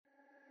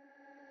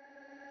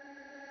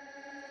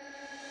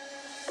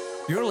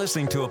You're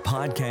listening to a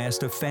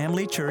podcast of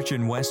Family Church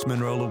in West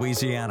Monroe,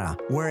 Louisiana.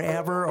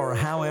 Wherever or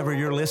however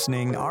you're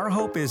listening, our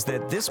hope is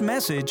that this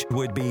message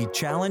would be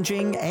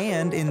challenging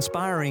and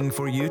inspiring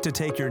for you to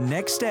take your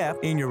next step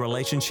in your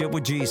relationship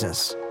with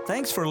Jesus.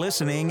 Thanks for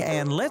listening,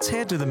 and let's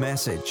head to the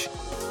message.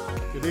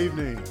 Good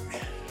evening.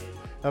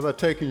 How about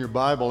taking your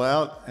Bible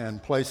out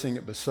and placing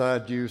it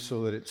beside you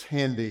so that it's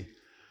handy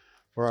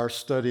for our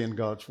study in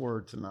God's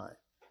Word tonight?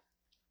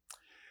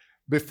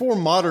 Before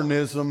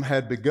modernism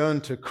had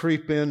begun to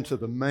creep into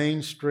the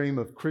mainstream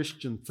of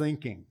Christian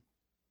thinking,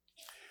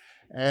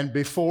 and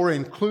before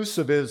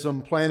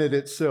inclusivism planted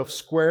itself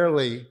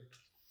squarely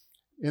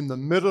in the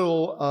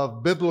middle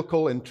of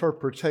biblical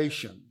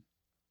interpretation,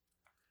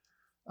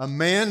 a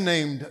man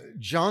named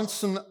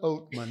Johnson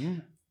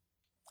Oatman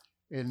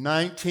in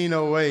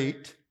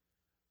 1908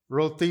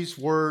 wrote these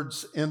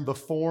words in the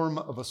form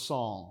of a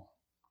song.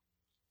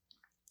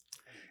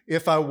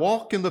 If I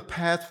walk in the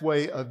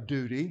pathway of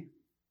duty,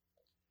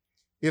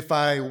 if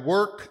I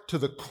work to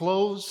the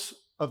close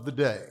of the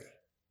day,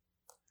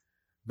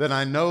 then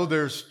I know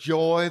there's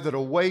joy that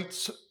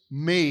awaits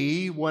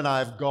me when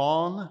I've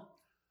gone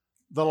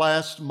the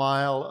last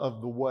mile of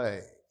the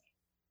way.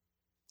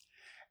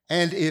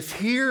 And if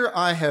here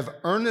I have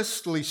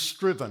earnestly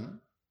striven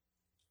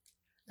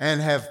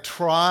and have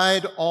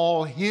tried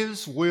all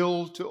His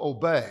will to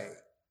obey,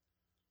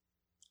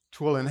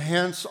 'twill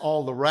enhance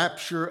all the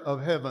rapture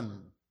of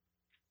heaven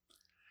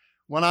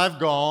when I've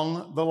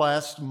gone the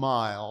last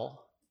mile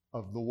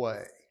of the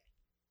way.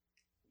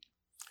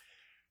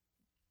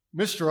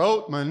 Mr.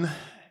 Oatman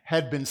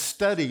had been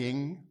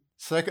studying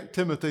 2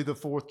 Timothy, the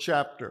 4th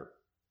chapter.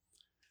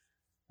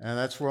 And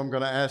that's where I'm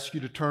going to ask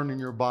you to turn in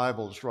your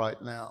Bibles right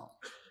now.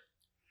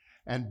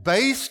 And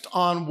based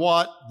on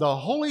what the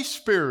Holy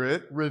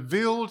Spirit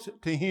revealed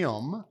to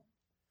him,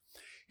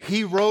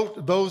 he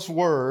wrote those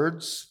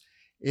words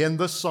in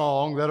the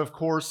song that, of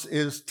course,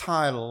 is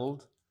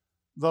titled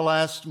The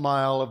Last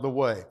Mile of the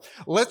Way.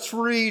 Let's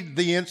read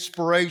the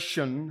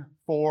inspiration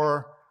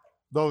for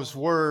those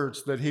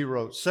words that he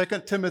wrote. 2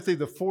 Timothy,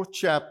 the 4th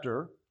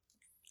chapter,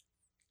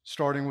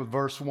 starting with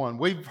verse 1.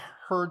 We've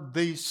heard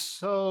these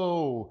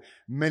so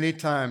many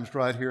times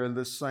right here in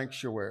this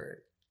sanctuary.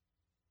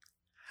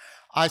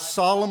 I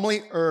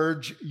solemnly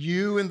urge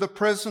you in the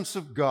presence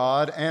of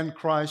God and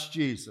Christ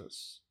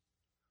Jesus,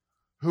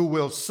 who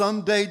will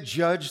someday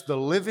judge the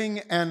living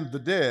and the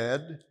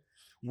dead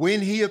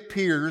when He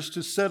appears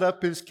to set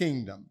up His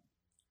kingdom.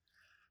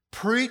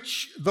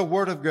 Preach the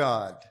word of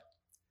God.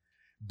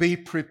 Be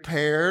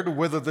prepared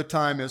whether the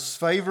time is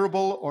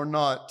favorable or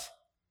not.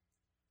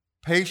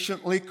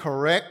 Patiently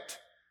correct,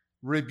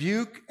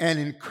 rebuke, and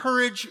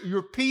encourage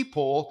your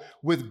people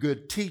with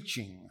good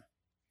teaching.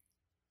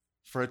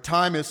 For a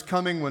time is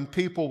coming when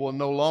people will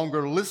no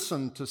longer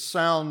listen to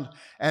sound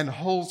and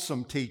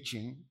wholesome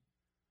teaching.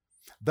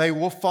 They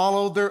will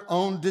follow their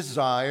own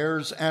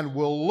desires and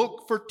will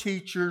look for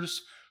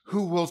teachers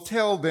who will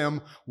tell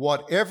them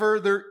whatever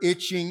their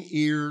itching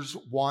ears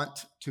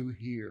want to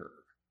hear.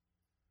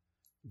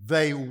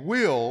 They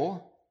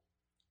will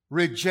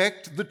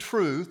reject the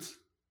truth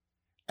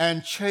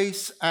and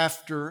chase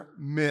after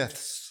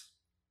myths.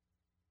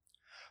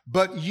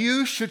 But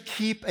you should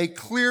keep a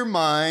clear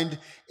mind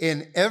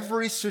in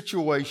every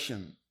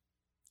situation.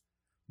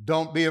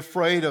 Don't be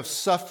afraid of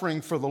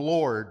suffering for the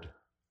Lord.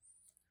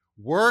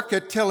 Work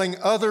at telling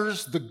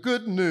others the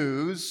good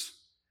news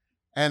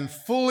and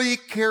fully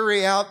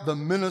carry out the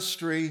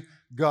ministry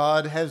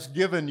God has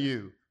given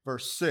you.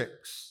 Verse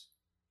 6.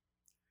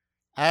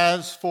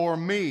 As for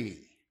me,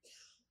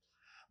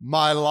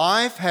 my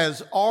life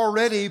has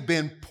already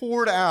been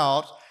poured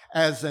out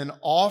as an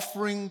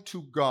offering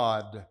to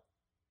God.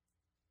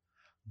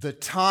 The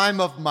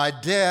time of my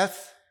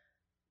death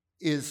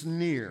is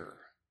near.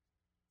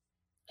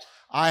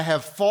 I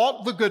have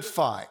fought the good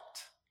fight.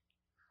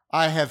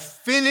 I have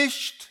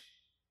finished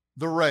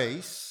the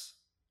race,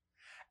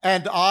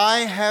 and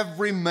I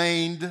have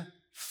remained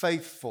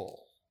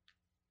faithful.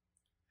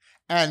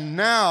 And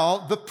now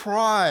the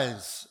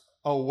prize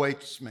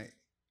awaits me,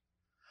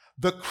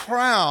 the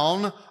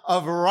crown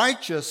of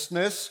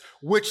righteousness,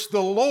 which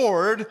the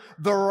Lord,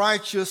 the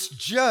righteous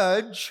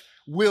judge,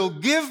 will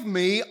give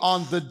me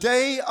on the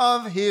day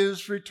of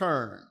His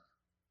return.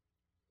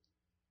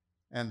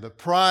 And the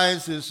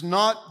prize is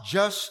not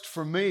just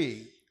for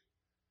me,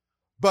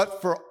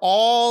 but for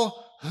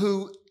all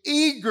who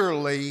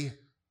eagerly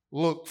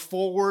look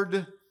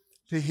forward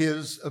to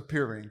His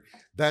appearing.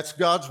 That's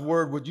God's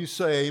word. Would you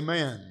say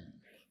amen?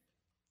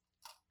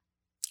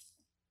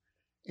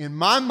 In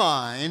my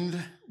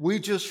mind, we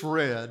just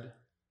read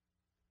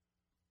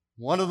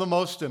one of the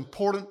most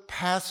important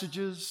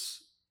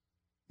passages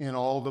in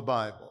all the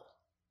Bible.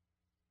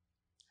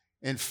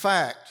 In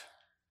fact,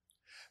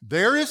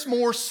 there is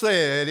more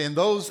said in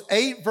those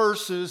 8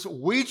 verses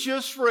we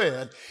just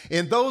read,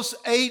 in those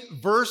 8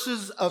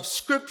 verses of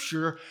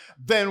Scripture,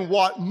 than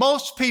what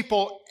most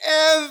people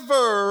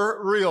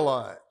ever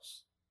realize.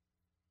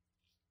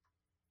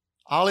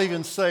 I'll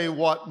even say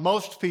what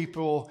most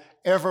people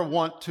ever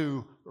want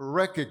to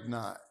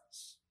recognize.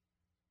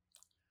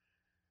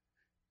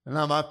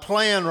 Now, my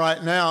plan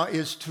right now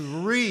is to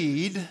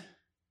read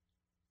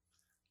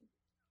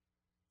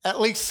at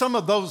least some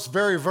of those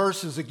very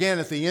verses again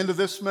at the end of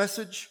this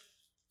message.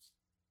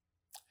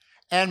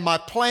 And my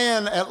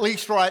plan, at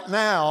least right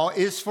now,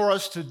 is for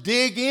us to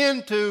dig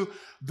into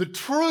the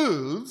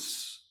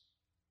truths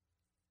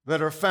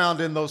that are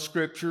found in those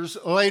scriptures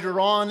later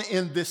on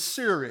in this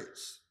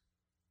series.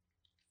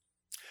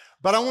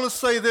 But I want to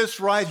say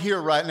this right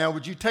here, right now.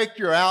 Would you take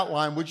your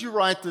outline? Would you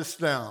write this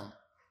down?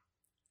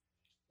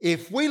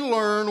 If we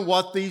learn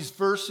what these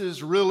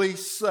verses really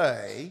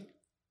say,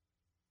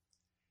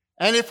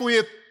 and if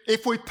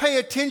we pay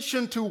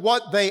attention to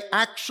what they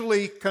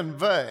actually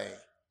convey,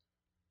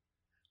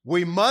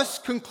 we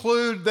must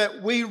conclude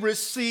that we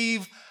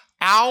receive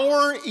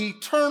our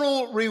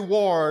eternal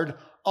reward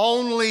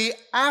only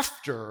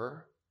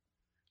after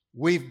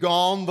we've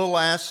gone the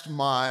last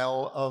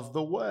mile of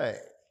the way.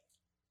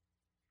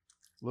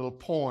 Little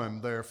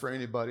poem there for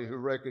anybody who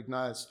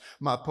recognized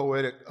my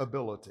poetic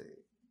ability.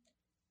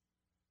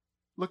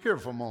 Look here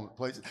for a moment,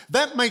 please.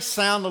 That may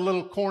sound a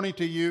little corny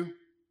to you,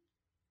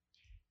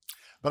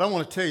 but I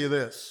want to tell you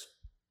this.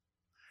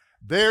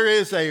 There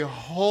is a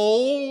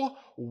whole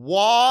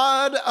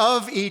wad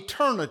of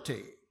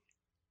eternity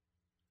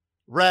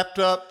wrapped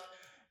up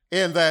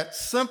in that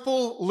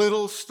simple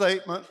little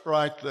statement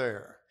right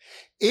there.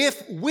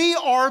 If we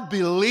are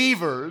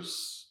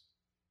believers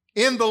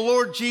in the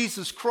Lord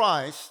Jesus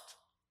Christ,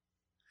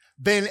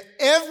 then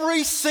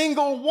every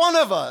single one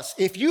of us,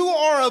 if you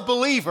are a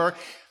believer,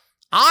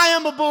 I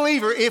am a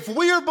believer. If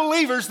we are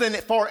believers, then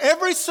for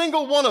every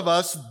single one of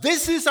us,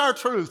 this is our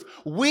truth.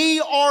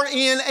 We are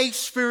in a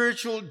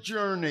spiritual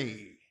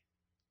journey.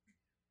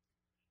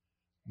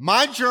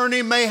 My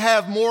journey may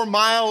have more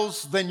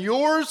miles than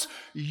yours.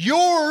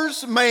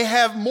 Yours may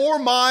have more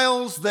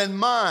miles than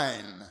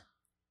mine.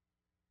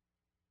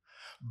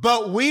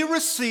 But we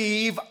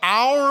receive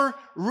our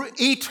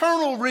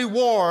eternal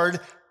reward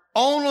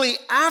only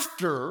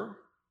after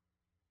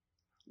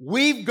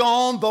we've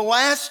gone the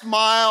last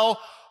mile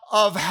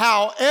of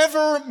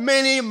however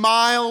many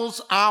miles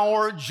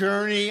our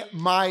journey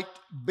might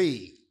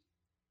be.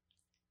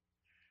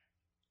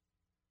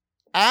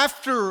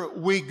 After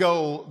we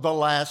go the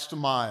last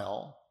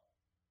mile,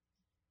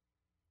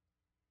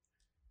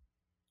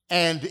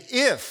 and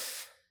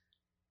if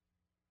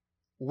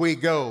we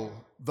go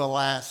the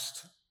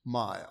last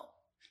mile.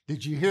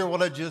 Did you hear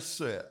what I just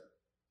said?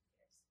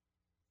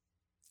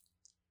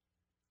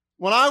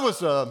 When I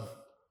was a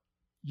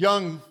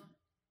young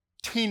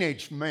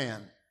teenage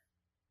man,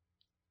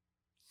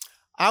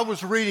 I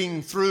was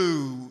reading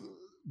through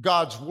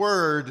God's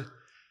Word,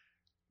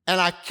 and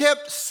I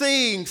kept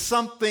seeing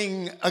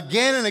something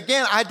again and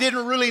again. I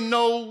didn't really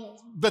know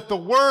that the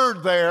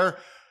word there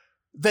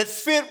that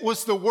fit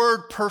was the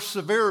word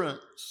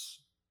perseverance.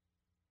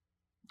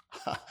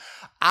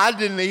 I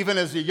didn't even,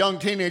 as a young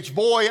teenage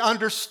boy,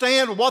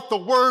 understand what the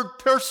word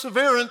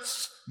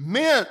perseverance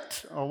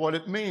meant or what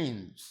it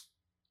means.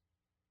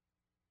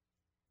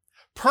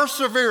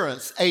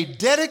 Perseverance, a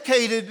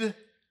dedicated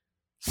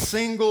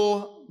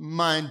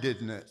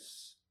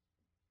single-mindedness,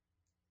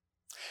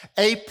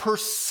 a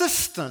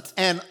persistent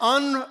and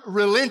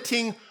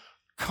unrelenting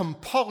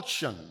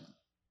compulsion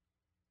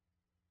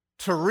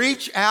to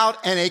reach out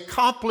and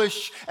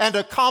accomplish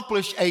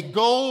a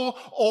goal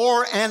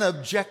or an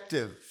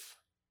objective,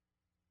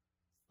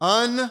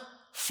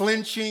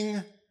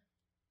 unflinching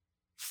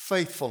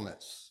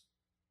faithfulness.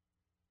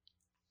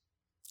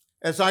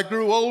 As I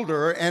grew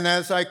older and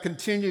as I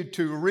continued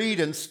to read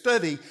and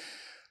study,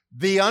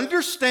 the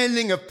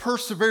understanding of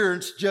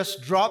perseverance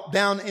just dropped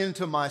down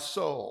into my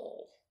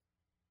soul.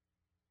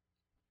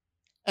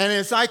 And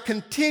as I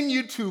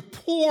continued to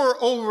pore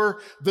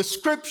over the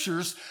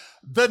scriptures,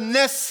 the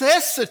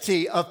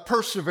necessity of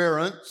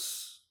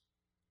perseverance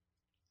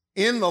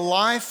in the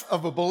life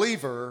of a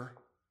believer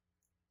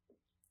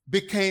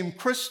became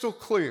crystal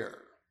clear.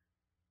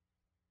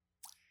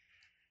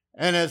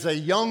 And as a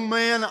young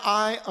man,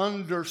 I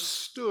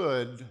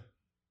understood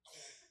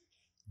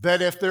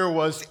that if there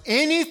was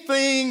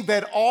anything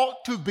that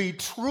ought to be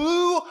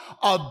true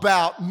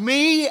about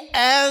me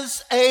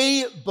as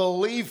a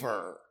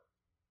believer,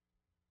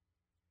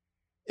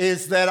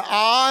 is that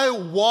I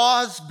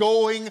was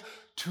going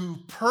to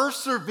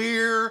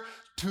persevere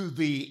to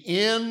the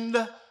end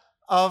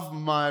of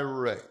my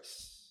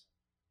race.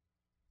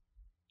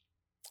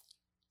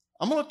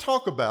 I'm going to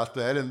talk about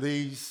that in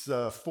these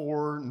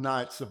 4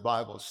 nights of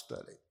Bible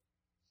study.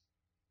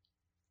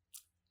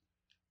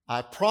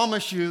 I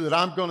promise you that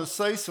I'm going to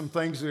say some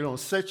things that are going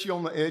to set you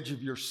on the edge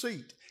of your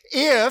seat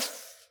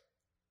if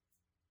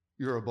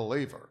you're a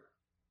believer.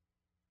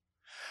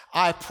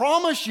 I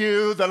promise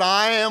you that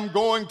I am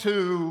going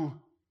to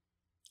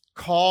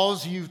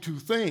cause you to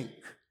think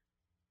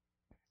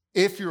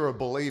if you're a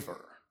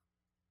believer.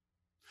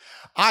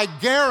 I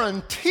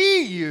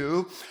guarantee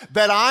you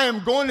that I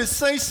am going to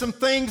say some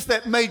things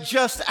that may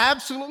just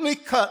absolutely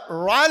cut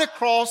right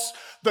across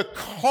the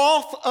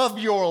cloth of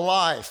your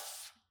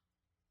life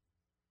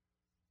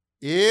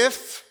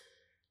if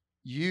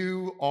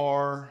you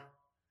are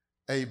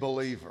a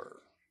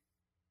believer.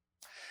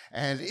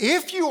 And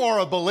if you are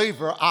a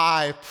believer,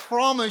 I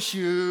promise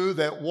you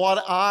that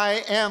what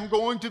I am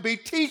going to be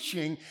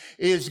teaching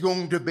is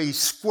going to be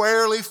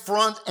squarely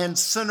front and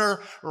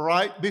center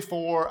right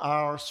before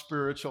our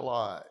spiritual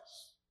eyes.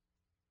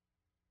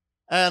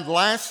 And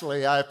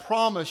lastly, I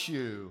promise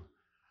you,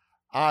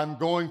 I'm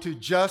going to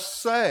just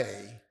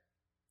say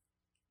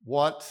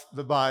what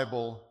the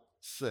Bible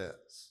says.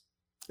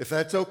 If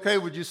that's okay,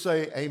 would you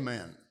say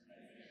amen?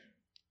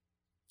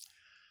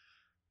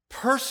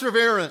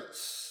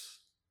 Perseverance,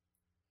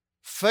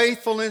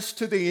 faithfulness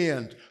to the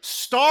end,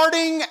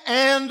 starting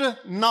and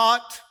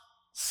not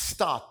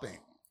stopping.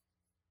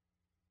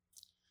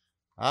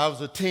 I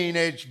was a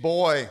teenage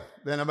boy,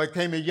 then I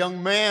became a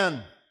young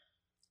man.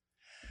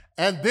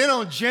 And then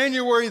on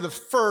January the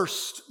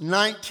 1st,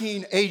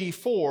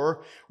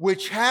 1984,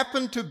 which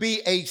happened to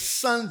be a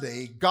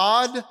Sunday,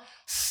 God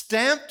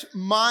stamped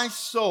my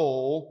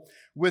soul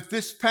with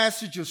this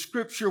passage of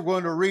Scripture we're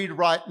going to read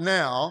right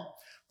now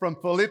from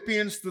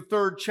Philippians, the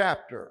 3rd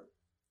chapter.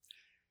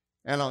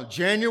 And on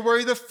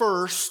January the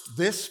 1st,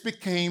 this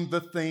became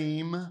the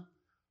theme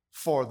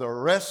for the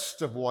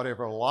rest of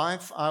whatever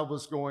life I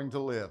was going to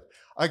live.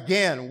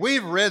 Again,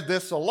 we've read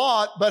this a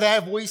lot, but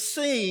have we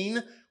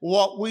seen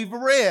what we've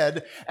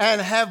read?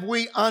 And have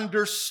we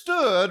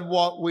understood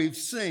what we've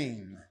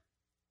seen?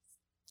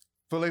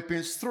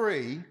 Philippians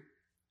 3.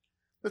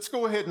 Let's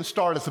go ahead and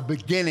start at the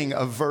beginning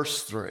of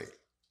verse 3.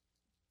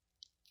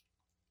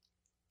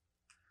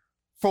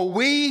 For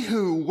we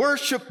who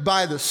worship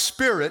by the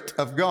Spirit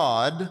of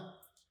God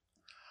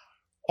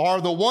are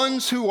the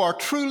ones who are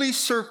truly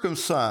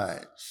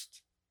circumcised.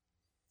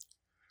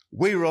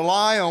 We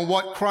rely on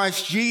what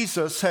Christ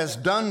Jesus has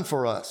done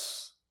for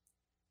us.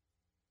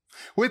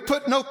 We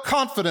put no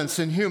confidence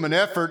in human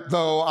effort,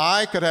 though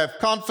I could have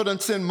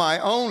confidence in my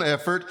own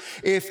effort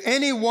if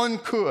anyone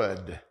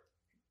could.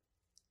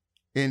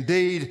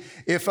 Indeed,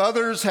 if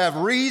others have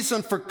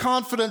reason for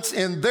confidence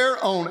in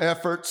their own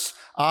efforts,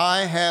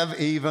 I have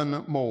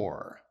even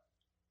more.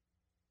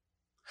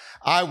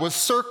 I was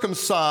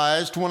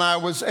circumcised when I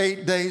was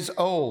 8 days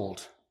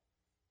old.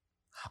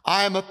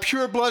 I am a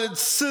pure-blooded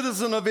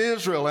citizen of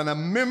Israel and a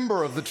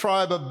member of the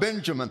tribe of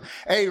Benjamin,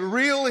 a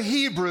real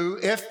Hebrew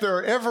if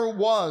there ever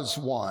was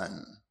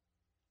one.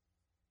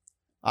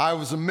 I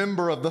was a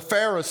member of the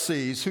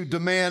Pharisees who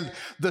demand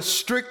the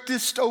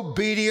strictest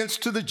obedience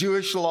to the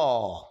Jewish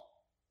law.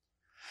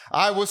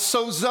 I was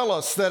so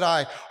zealous that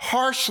I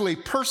harshly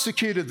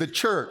persecuted the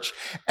church.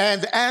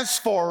 And as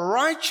for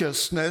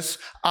righteousness,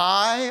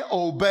 I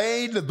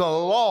obeyed the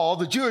law,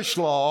 the Jewish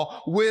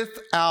law,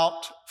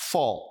 without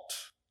fault.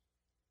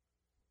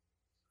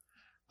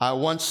 I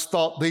once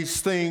thought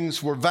these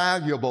things were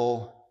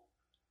valuable,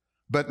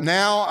 but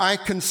now I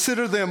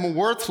consider them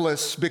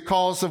worthless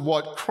because of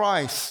what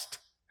Christ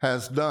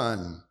has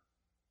done.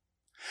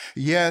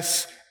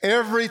 Yes,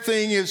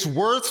 everything is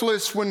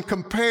worthless when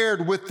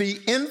compared with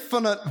the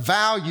infinite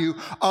value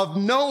of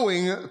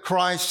knowing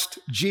Christ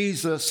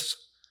Jesus,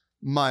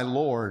 my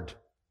Lord.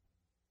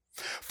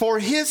 For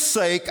his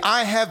sake,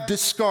 I have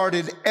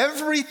discarded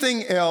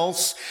everything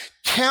else,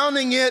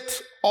 counting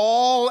it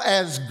all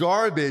as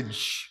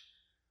garbage,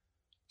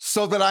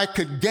 so that I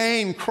could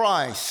gain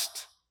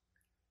Christ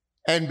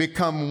and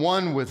become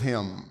one with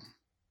him.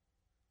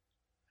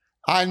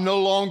 I no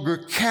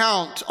longer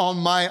count on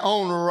my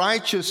own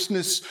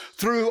righteousness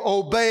through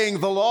obeying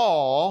the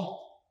law.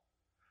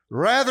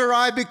 Rather,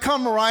 I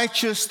become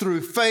righteous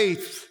through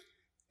faith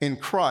in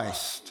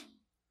Christ.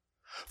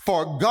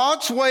 For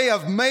God's way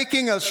of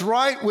making us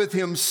right with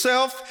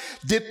himself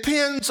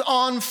depends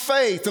on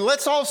faith. And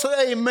let's all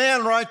say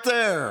amen right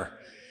there.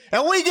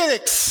 And we get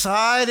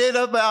excited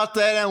about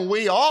that, and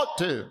we ought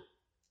to.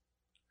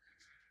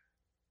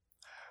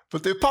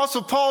 But the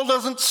Apostle Paul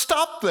doesn't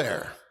stop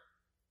there.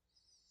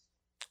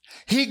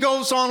 He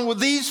goes on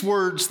with these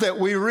words that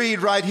we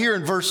read right here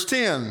in verse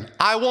 10.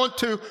 I want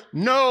to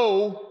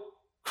know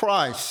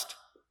Christ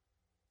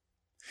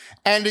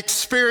and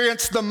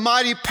experience the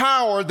mighty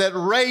power that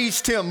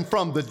raised him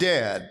from the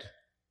dead.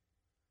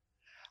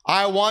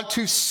 I want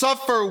to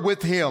suffer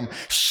with him,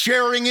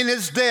 sharing in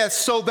his death,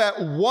 so that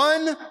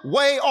one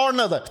way or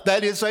another,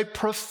 that is a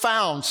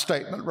profound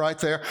statement right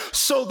there,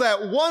 so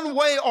that one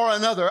way or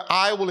another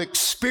I will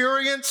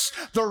experience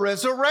the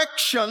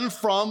resurrection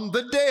from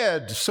the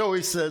dead. So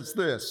he says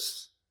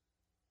this.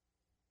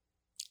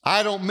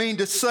 I don't mean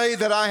to say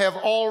that I have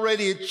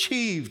already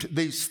achieved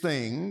these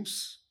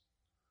things,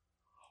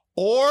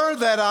 or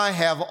that I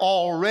have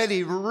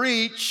already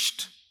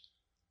reached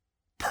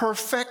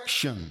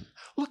perfection.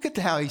 Look at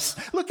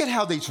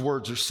how these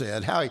words are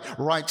said, how he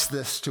writes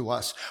this to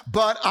us.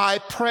 But I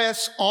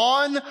press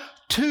on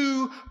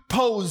to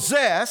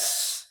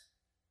possess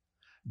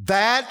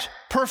that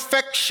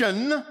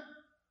perfection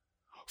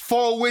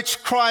for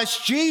which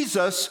Christ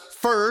Jesus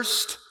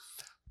first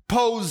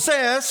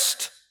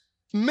possessed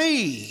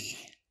me.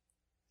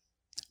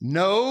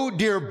 No,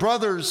 dear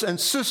brothers and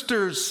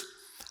sisters,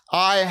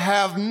 I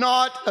have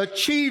not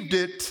achieved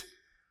it,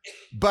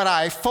 but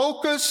I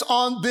focus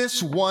on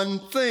this one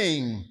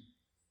thing.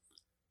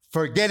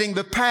 Forgetting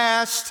the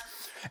past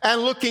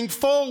and looking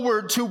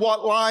forward to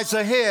what lies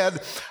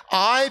ahead,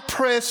 I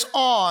press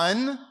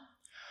on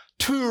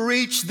to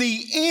reach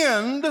the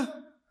end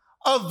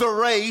of the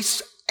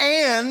race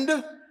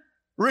and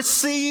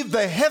receive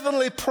the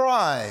heavenly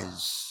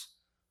prize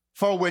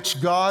for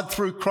which God,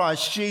 through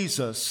Christ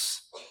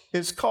Jesus,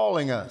 is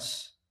calling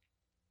us.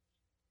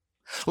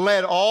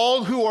 Let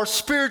all who are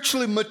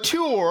spiritually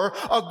mature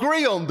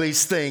agree on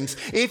these things.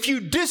 If you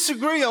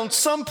disagree on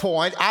some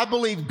point, I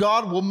believe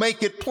God will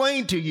make it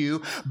plain to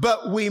you,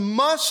 but we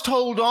must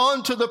hold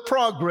on to the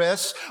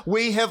progress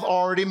we have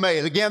already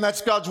made. Again,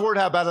 that's God's word.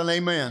 How about an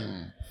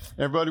amen?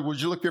 Everybody,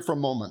 would you look here for a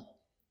moment?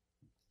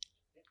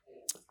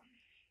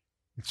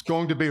 It's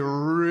going to be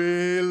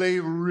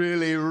really,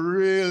 really,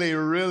 really,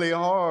 really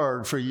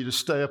hard for you to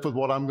stay up with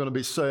what I'm going to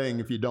be saying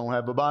if you don't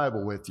have a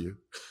Bible with you.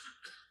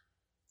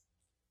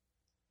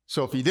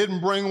 So if you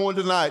didn't bring one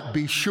tonight,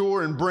 be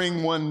sure and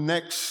bring one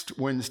next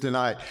Wednesday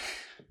night.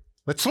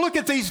 Let's look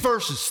at these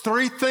verses.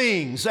 3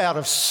 things out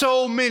of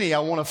so many I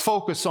want to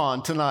focus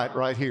on tonight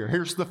right here.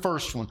 Here's the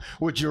first one.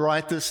 Would you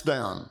write this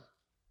down?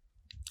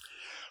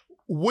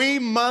 We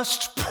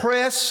must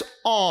press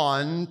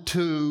on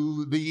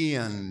to the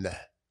end.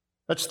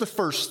 That's the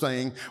first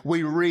thing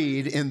we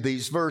read in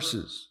these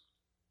verses.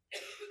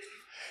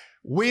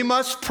 We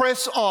must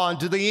press on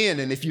to the end.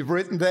 And if you've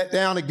written that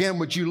down again,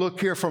 would you look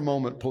here for a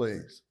moment,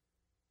 please?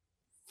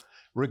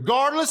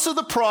 Regardless of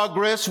the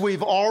progress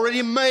we've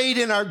already made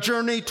in our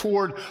journey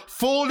toward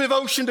full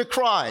devotion to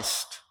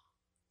Christ,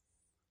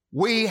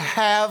 we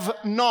have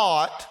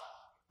not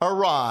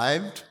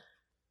arrived,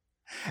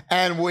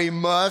 and we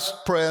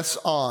must press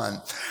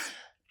on.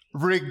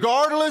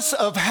 Regardless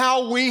of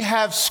how we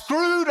have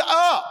screwed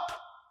up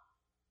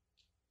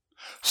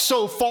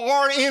so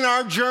far in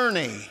our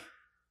journey,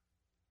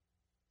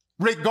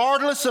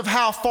 regardless of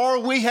how far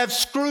we have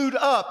screwed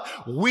up,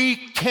 we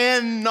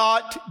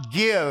cannot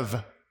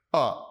give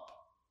up.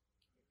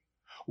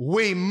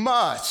 We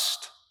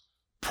must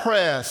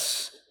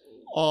press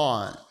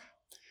on.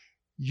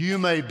 You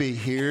may be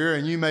here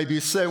and you may be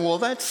saying, well,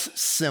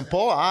 that's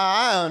simple.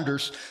 I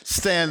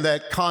understand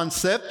that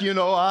concept. You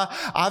know,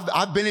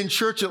 I've been in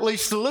church at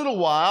least a little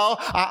while.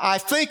 I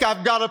think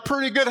I've got a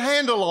pretty good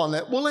handle on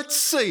that. Well, let's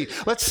see.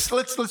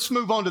 Let's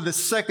move on to the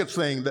second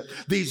thing that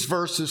these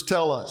verses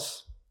tell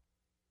us.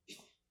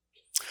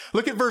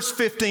 Look at verse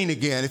 15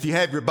 again, if you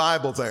have your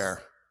Bible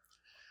there.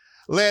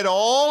 Let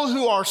all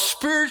who are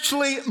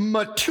spiritually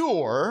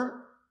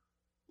mature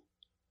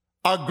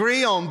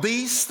agree on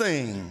these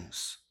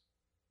things.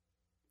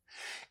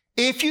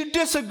 If you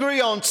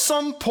disagree on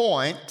some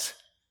point,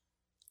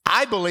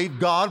 I believe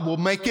God will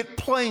make it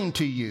plain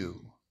to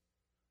you.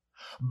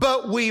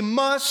 But we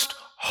must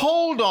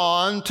hold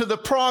on to the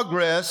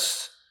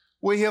progress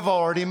we have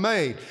already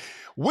made.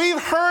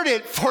 We've heard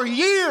it for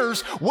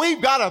years.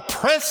 We've got to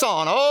press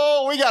on.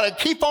 Oh, we got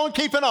to keep on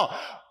keeping on.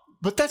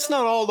 But that's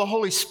not all the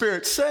Holy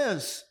Spirit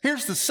says.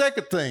 Here's the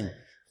second thing.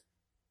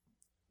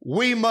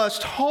 We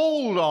must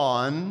hold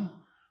on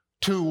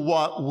to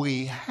what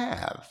we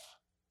have.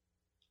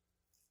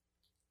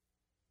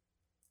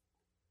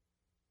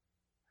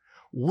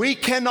 We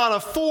cannot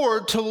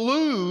afford to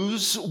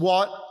lose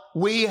what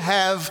we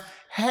have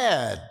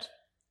had.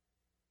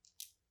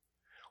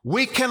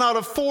 We cannot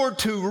afford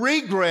to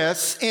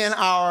regress in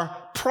our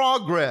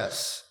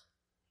progress.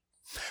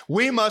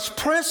 We must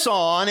press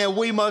on and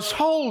we must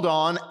hold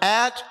on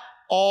at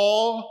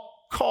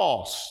all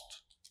cost.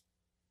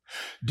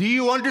 Do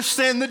you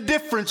understand the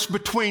difference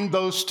between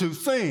those two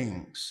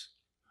things?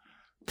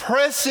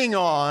 Pressing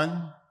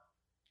on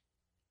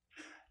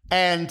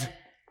and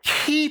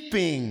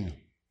keeping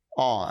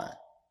on.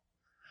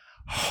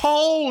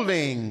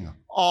 Holding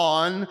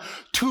on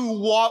to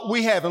what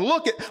we have. And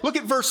look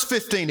at verse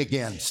 15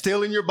 again,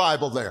 still in your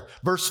Bible there.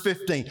 Verse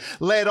 15.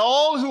 Let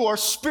all who are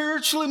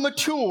spiritually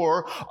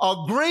mature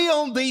agree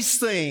on these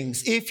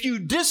things. If you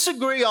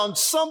disagree on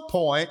some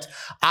point,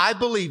 I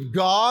believe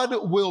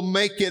God will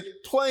make it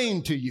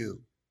plain to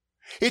you.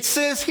 It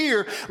says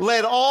here,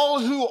 let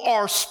all who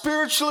are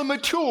spiritually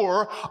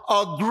mature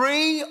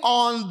agree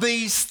on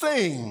these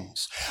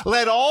things.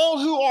 Let all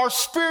who are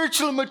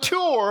spiritually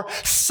mature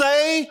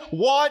say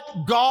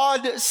what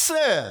God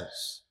says.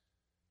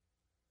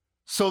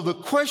 So the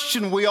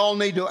question we all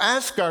need to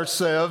ask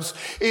ourselves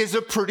is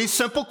a pretty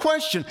simple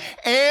question.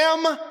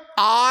 Am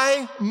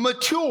I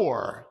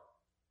mature?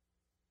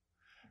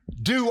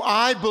 Do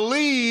I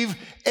believe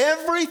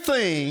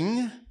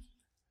everything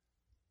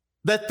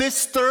that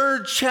this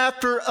 3rd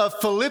chapter of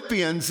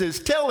Philippians is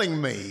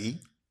telling me?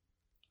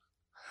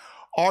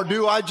 Or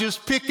do I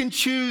just pick and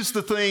choose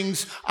the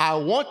things I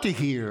want to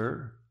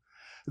hear,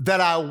 that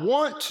I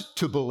want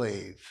to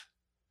believe?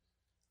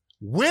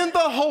 When the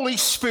Holy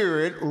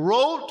Spirit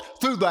wrote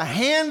through the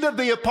hand of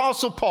the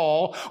Apostle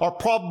Paul, or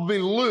probably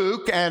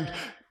Luke, and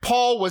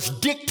Paul was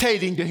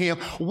dictating to him,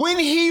 when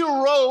he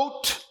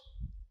wrote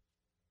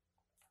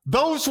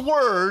those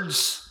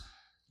words,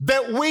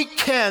 that we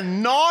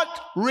cannot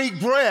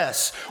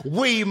regress.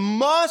 We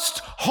must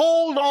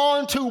hold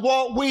on to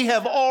what we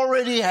have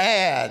already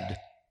had.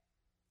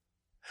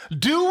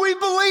 Do we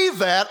believe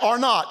that or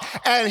not?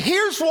 And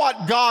here's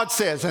what God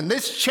says, and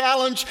this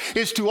challenge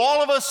is to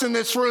all of us in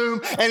this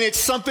room, and it's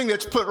something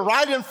that's put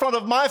right in front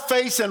of my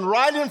face and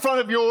right in front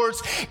of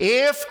yours.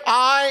 If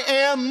I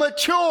am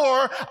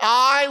mature,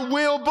 I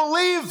will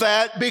believe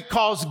that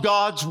because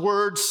God's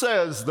word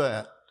says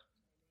that.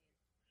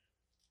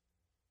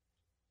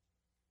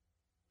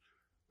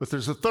 But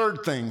there's a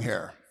third thing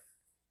here.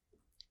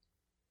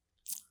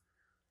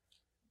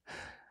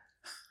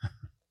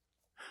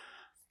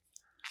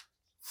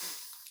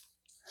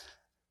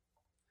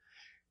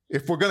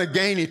 If we're going to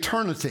gain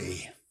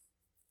eternity,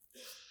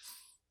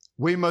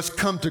 we must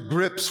come to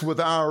grips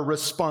with our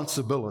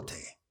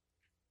responsibility.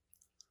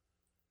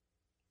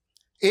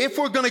 If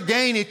we're going to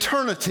gain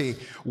eternity,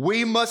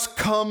 we must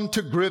come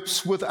to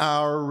grips with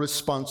our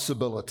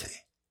responsibility.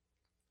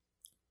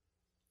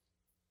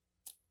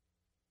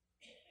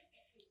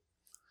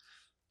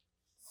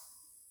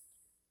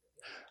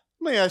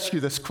 Let me ask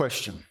you this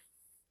question.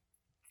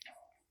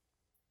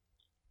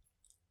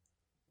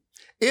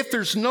 If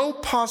there's no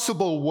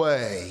possible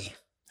way,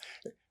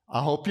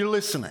 I hope you're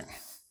listening.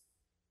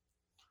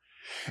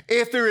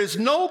 If there is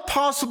no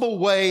possible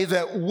way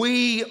that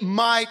we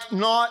might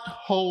not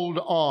hold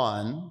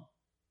on,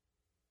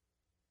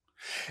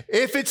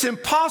 if it's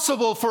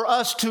impossible for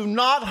us to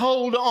not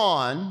hold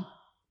on,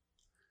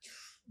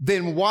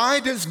 then why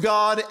does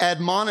God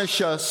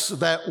admonish us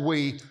that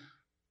we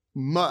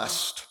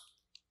must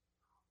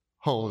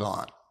hold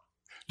on?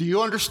 Do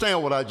you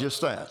understand what I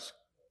just asked?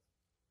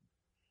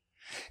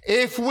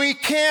 If we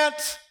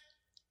can't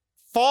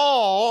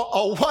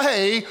fall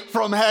away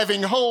from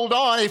having hold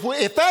on,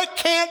 if that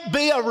can't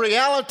be a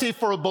reality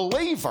for a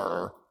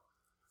believer,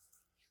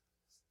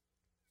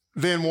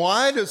 then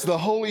why does the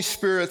Holy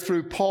Spirit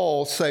through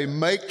Paul say,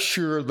 make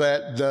sure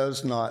that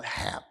does not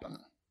happen?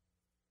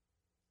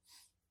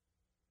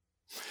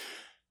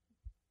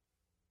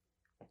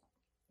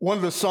 One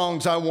of the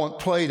songs I want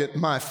played at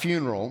my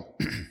funeral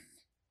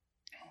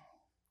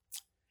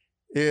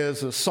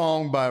is a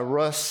song by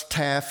Russ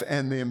Taff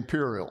and the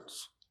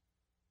Imperials.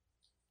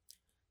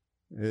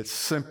 It's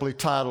simply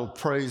titled,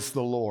 Praise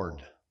the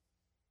Lord.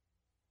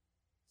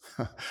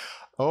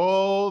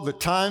 Oh, the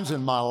times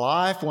in my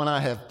life when I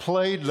have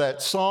played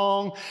that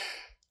song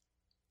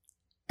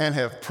and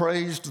have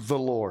praised the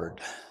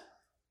Lord.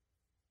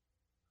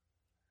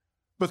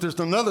 But there's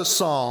another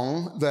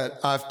song that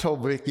I've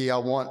told Vicki I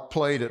want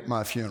played at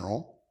my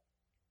funeral.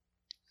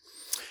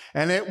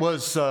 And it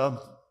was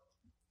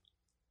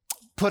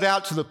put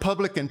out to the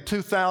public in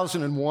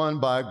 2001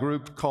 by a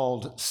group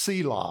called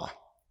Selah.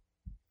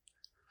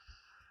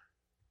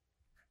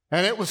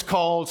 And it was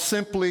called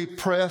Simply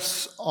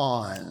Press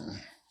On.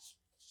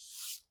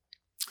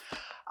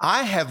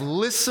 I have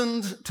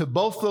listened to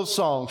both those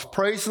songs,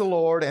 Praise the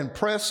Lord and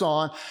Press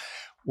On.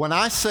 When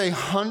I say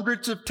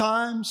hundreds of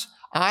times,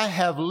 I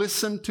have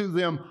listened to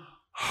them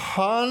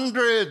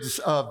hundreds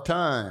of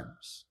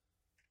times.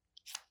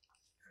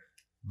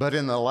 But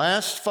in the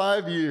last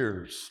 5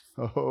 years,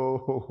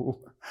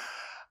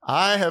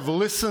 I have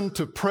listened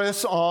to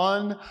Press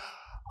On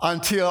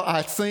until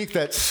I think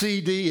that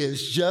CD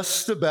is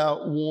just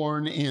about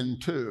worn in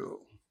two.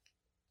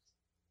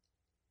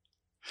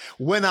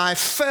 When I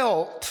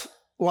felt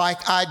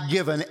like I'd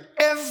given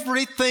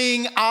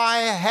everything I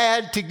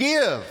had to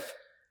give,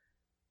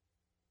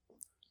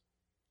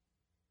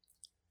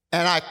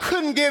 and I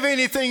couldn't give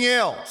anything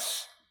else,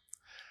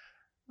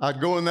 I'd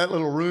go in that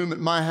little room at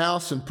my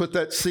house and put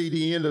that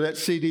CD into that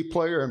CD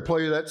player and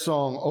play that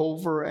song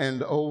over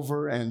and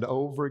over and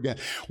over again.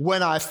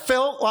 When I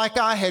felt like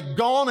I had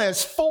gone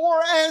as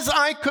far as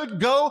I could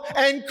go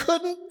and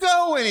couldn't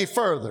go any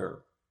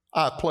further,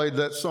 I played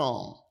that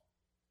song.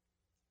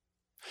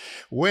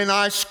 When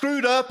I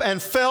screwed up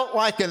and felt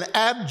like an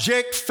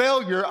abject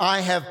failure, I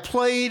have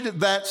played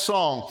that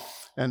song.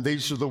 And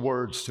these are the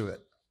words to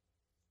it.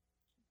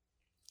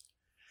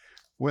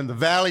 When the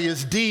valley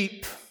is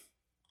deep,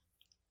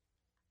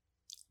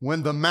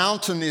 when the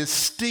mountain is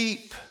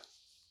steep,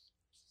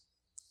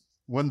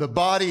 when the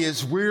body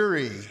is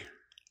weary,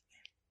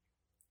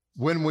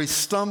 when we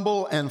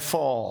stumble and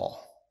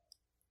fall,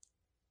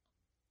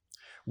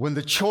 when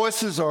the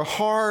choices are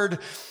hard,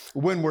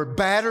 when we're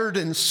battered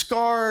and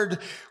scarred,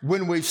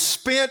 when we've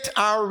spent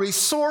our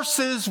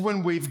resources,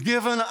 when we've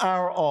given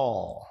our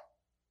all.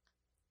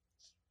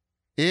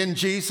 In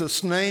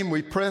Jesus' name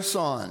we press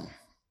on.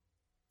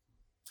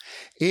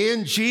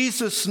 In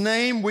Jesus'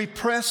 name we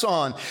press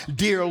on.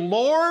 Dear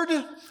Lord,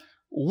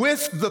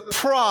 with the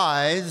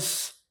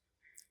prize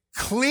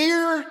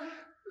clear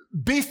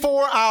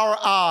before our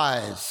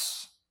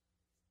eyes,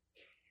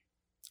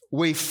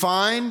 we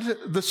find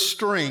the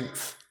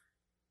strength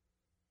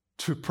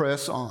to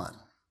press on.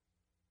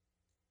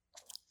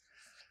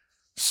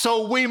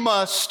 So we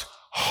must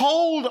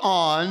hold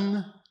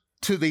on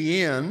to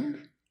the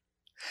end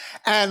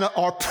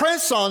or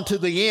press on to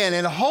the end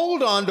and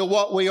hold on to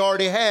what we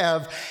already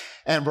have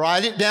and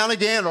write it down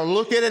again, or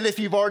look at it if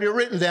you've already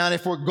written down.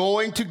 If we're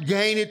going to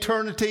gain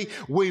eternity,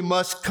 we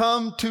must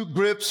come to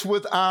grips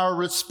with our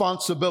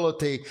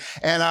responsibility.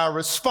 And our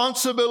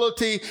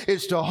responsibility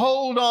is to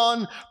hold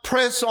on,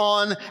 press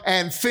on,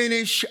 and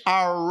finish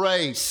our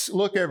race.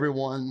 Look,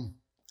 everyone,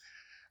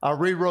 I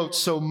rewrote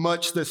so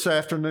much this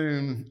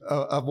afternoon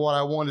of what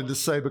I wanted to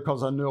say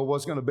because I knew I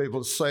wasn't going to be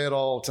able to say it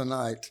all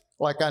tonight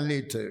like I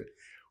need to.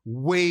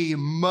 We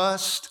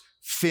must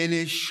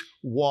finish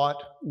what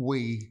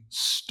we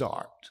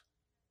start.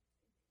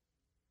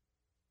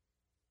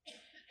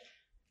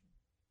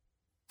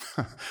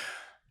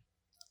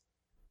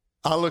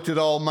 I looked at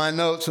all my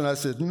notes and I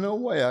said, no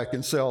way I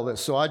can say all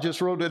this. So I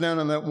just wrote it down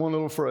in that one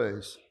little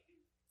phrase.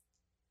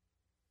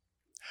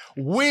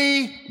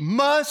 We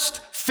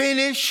must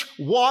finish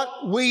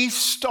what we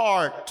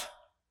start.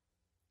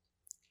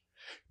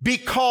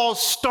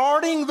 Because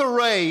starting the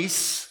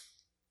race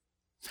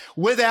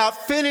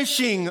without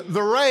finishing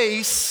the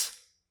race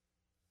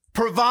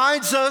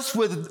provides us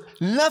with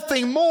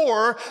nothing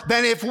more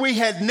than if we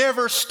had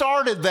never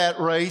started that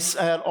race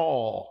at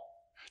all.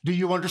 Do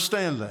you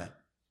understand that?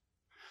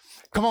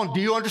 Come on,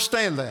 do you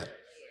understand that?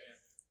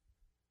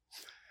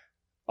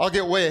 I'll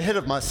get way ahead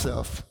of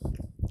myself.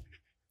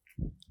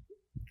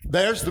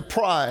 There's the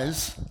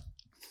prize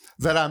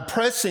that I'm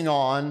pressing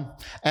on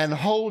and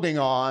holding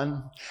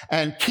on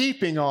and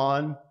keeping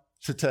on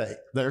to take.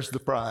 There's the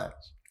prize.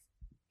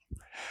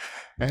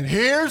 And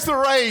here's the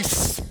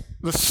race,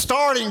 the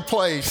starting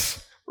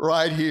place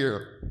right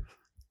here.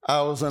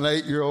 I was an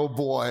 8-year-old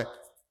boy.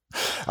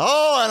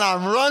 Oh, and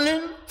I'm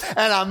running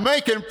and I'm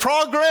making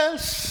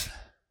progress.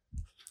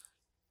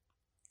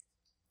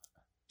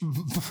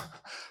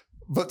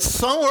 But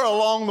somewhere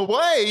along the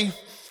way,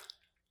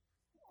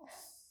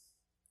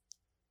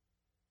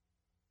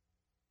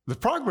 the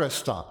progress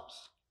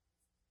stops.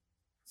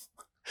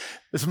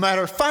 As a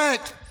matter of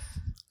fact,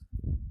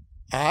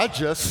 I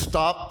just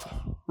stopped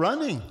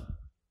running.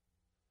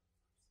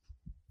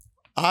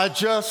 I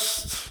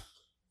just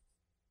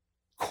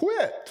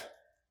quit.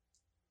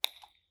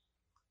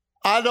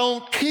 I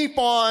don't keep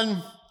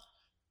on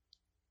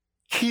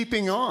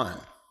keeping on.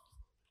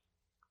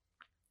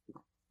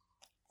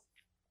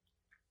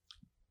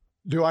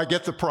 Do I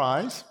get the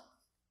prize?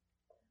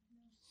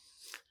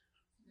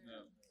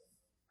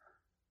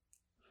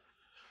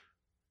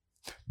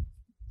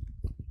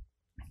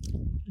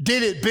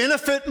 Did it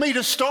benefit me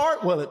to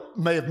start? Well, it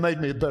may have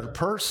made me a better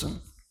person.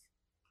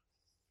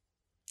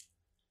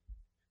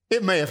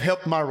 It may have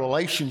helped my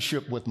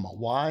relationship with my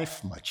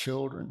wife, my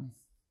children.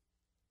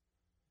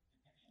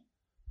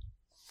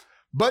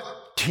 But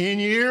 10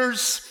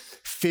 years,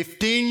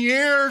 15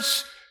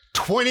 years,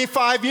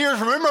 25 years,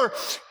 remember,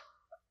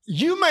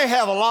 you may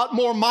have a lot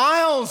more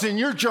miles in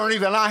your journey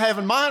than I have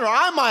in mine, or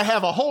I might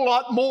have a whole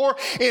lot more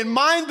in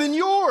mine than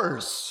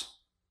yours.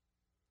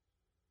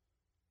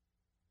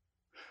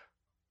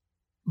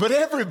 But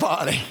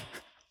everybody,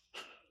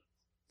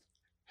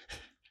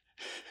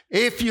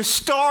 if you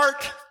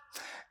start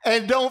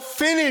and don't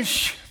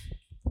finish,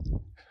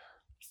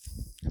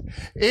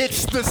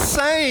 it's the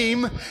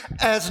same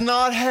as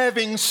not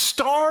having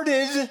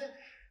started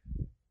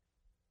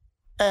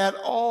at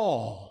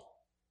all.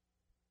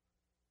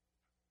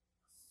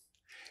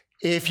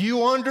 If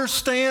you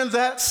understand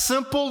that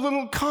simple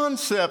little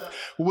concept,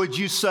 would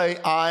you say,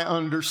 I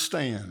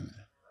understand?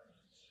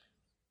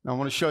 Now, I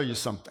want to show you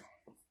something.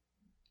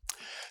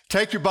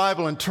 Take your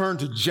Bible and turn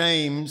to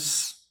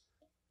James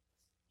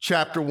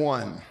chapter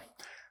 1.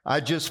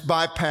 I just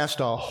bypassed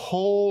a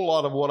whole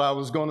lot of what I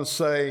was going to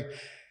say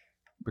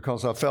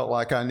because I felt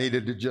like I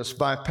needed to just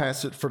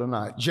bypass it for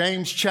tonight.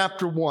 James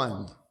chapter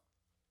 1.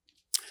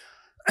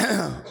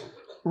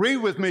 Read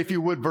with me, if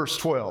you would, verse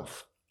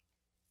 12.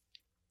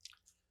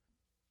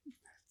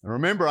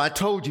 Remember, I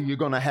told you you're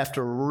going to have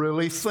to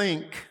really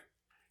think.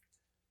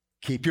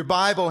 Keep your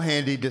Bible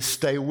handy to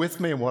stay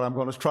with me in what I'm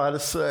going to try to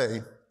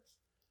say.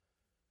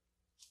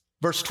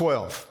 Verse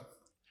 12.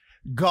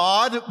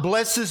 God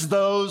blesses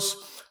those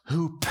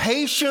who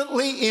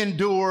patiently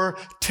endure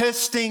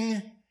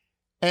testing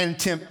and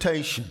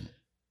temptation.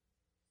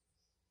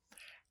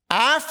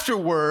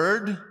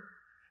 Afterward,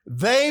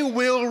 they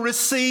will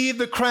receive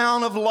the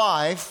crown of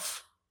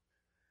life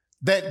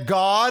that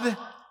God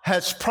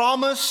has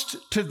promised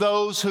to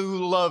those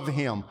who love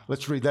Him.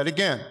 Let's read that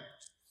again.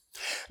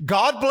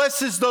 God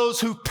blesses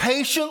those who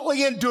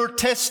patiently endure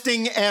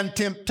testing and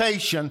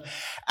temptation.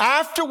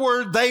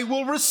 Afterward, they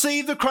will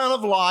receive the crown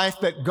of life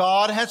that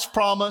God has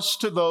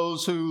promised to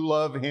those who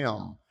love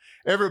Him.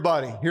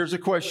 Everybody, here's a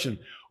question.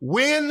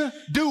 When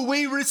do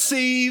we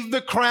receive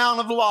the crown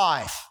of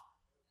life?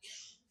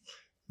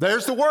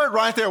 There's the word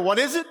right there. What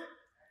is it?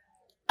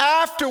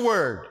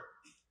 Afterward.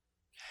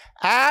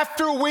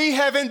 After we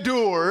have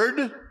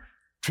endured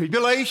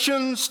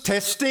tribulations,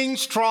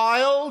 testings,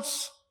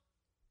 trials,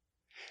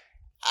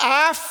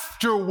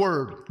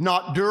 afterward,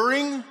 not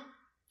during,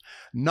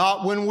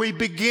 not when we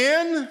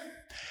begin.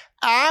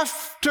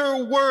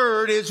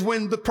 Afterward is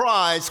when the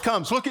prize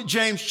comes. Look at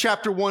James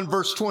chapter 1,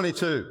 verse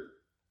 22.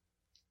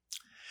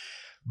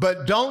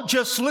 But don't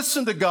just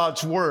listen to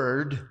God's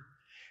word,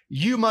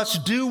 you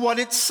must do what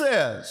it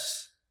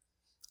says.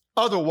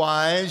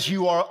 Otherwise,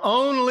 you are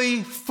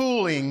only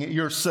fooling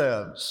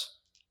yourselves.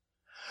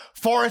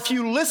 For if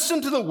you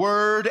listen to the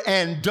word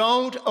and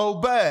don't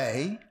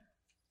obey,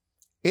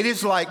 it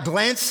is like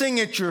glancing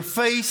at your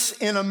face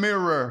in a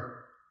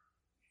mirror.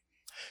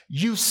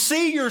 You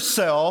see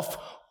yourself,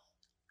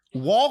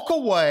 walk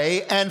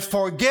away, and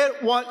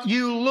forget what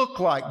you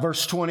look like.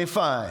 Verse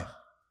 25.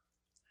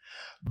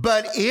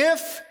 But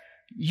if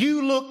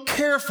you look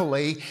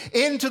carefully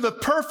into the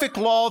perfect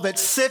law that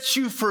sets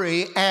you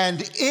free,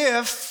 and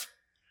if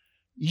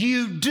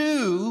you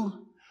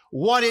do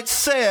what it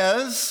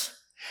says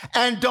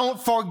and don't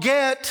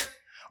forget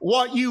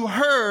what you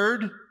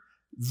heard,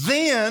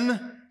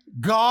 then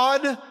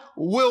God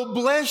will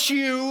bless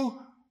you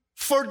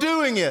for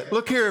doing it.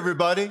 Look here,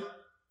 everybody.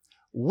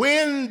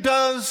 When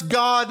does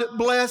God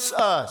bless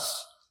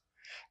us?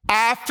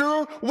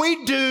 After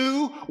we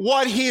do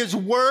what His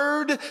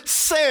Word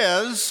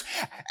says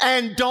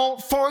and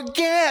don't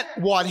forget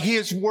what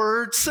His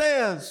Word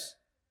says.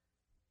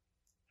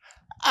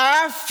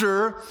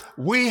 After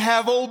we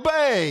have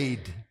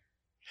obeyed.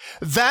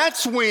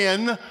 That's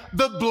when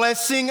the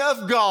blessing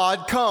of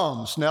God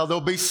comes. Now, there'll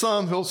be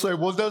some who'll say,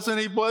 well, doesn't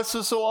He bless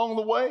us along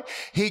the way?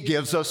 He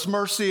gives us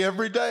mercy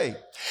every day.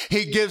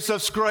 He gives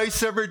us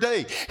grace every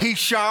day. He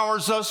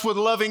showers us with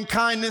loving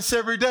kindness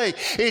every day.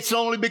 It's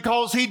only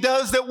because He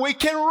does that we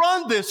can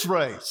run this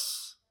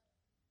race.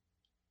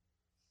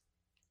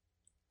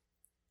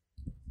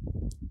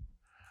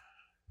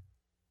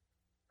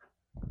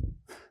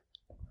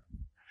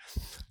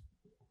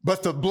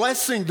 But the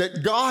blessing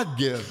that God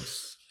gives,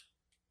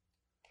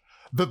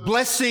 the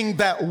blessing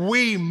that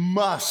we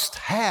must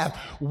have,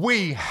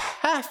 we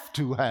have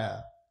to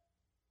have,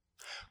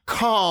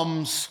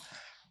 comes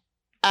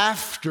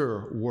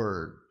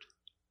afterward.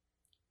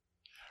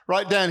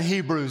 Write down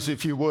Hebrews,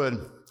 if you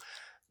would,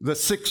 the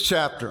 6th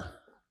chapter.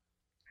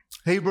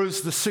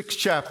 Hebrews, the 6th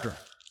chapter,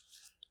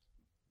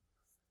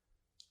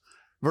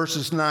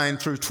 verses 9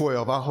 through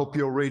 12. I hope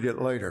you'll read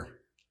it later.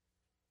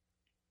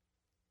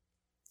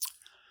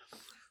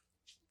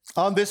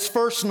 On this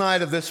first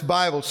night of this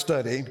Bible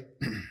study,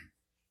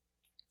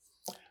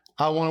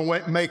 I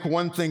want to make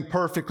one thing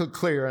perfectly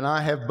clear, and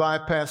I have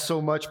bypassed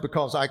so much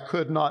because I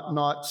could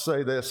not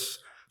say this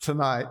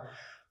tonight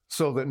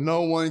so that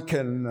no one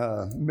can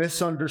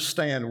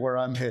misunderstand where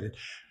I'm headed.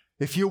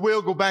 If you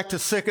will, go back to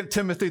 2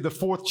 Timothy, the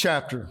 4th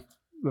chapter,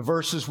 the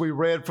verses we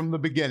read from the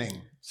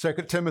beginning. 2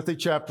 Timothy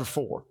chapter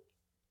 4.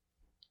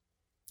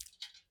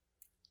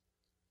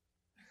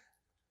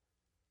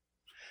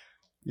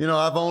 You know,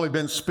 I've only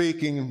been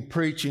speaking and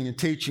preaching and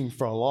teaching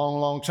for a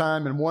long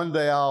time, and one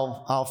day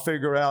I'll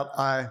figure out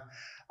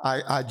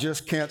I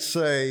just can't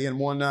say in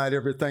one night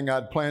everything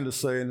I'd planned to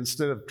say, and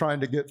instead of trying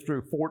to get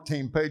through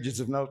 14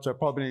 pages of notes, I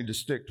probably need to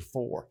stick to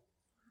 4.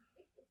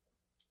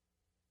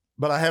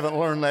 But I haven't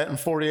learned that in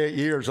 48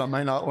 years. I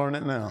may not learn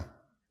it now.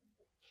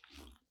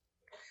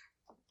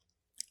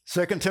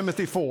 2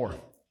 Timothy 4.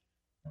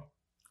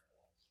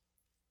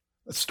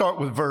 Let's start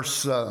with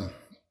verse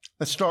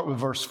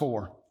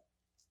 4.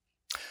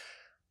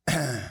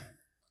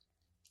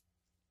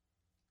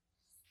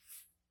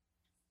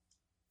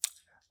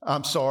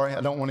 I'm sorry,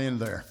 I don't want to end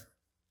there.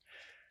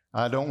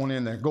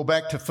 Go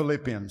back to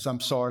Philippians. I'm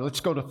sorry. Let's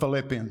go to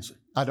Philippians.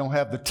 I don't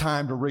have the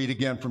time to read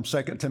again from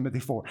 2 Timothy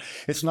 4.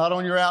 It's not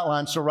on your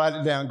outline, so write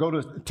it down. Go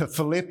to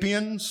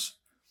Philippians,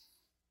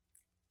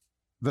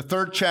 the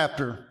 3rd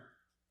chapter,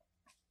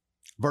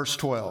 verse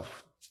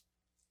 12.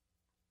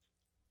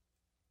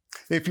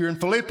 If you're in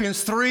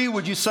Philippians 3,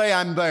 would you say,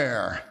 I'm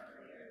there?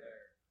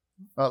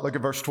 Look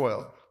at verse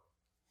 12.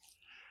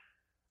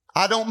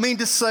 I don't mean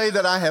to say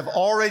that I have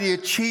already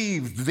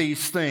achieved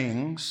these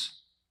things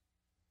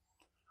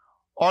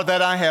or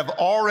that I have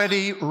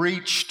already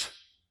reached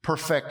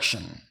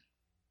perfection,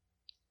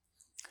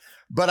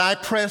 but I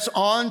press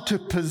on to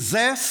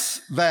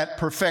possess that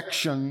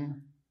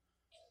perfection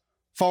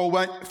for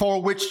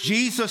which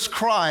Jesus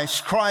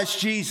Christ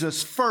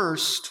Jesus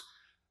first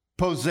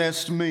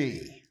possessed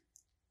me.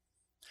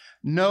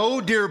 No,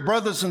 dear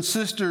brothers and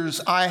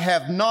sisters, I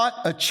have not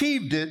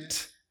achieved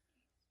it,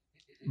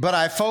 but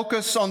I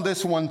focus on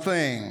this one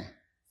thing.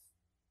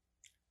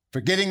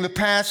 Forgetting the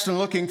past and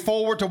looking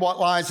forward to what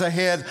lies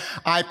ahead,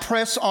 I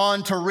press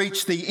on to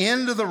reach the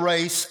end of the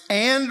race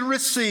and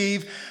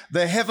receive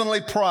the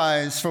heavenly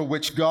prize for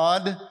which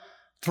God,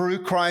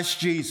 through Christ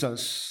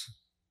Jesus,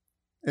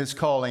 is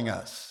calling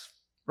us.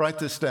 Write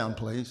this down,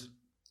 please.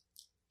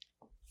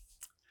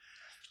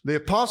 The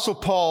Apostle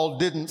Paul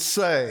didn't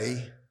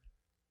say,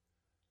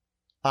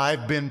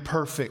 I've been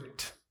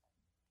perfect.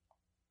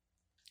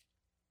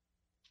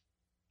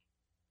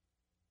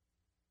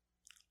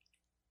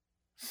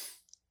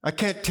 I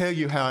can't tell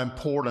you how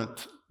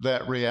important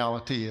that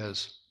reality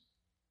is.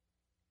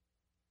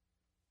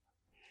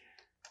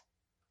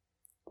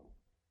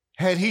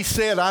 Had he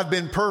said, I've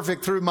been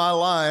perfect through my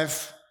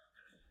life,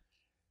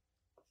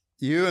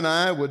 you and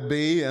I would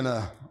be in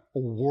a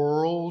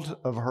world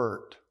of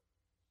hurt.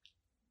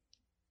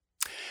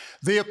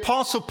 The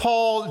Apostle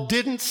Paul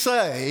didn't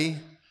say,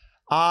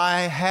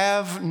 I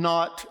have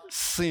not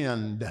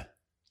sinned.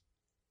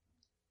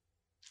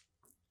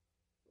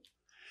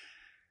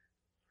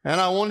 And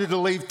I wanted to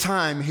leave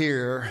time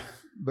here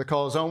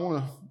because I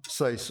want to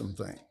say some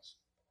things.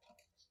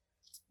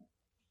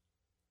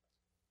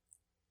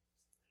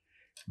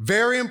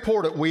 Very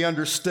important we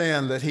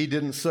understand that he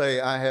didn't say,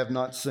 I have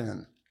not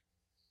sinned.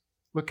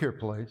 Look here,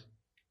 please.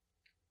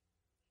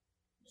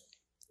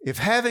 If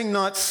having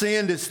not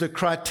sinned is the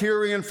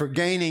criterion for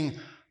gaining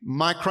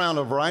my crown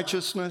of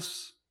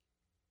righteousness,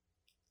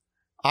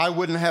 I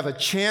wouldn't have a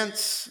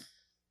chance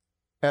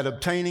at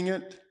obtaining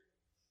it,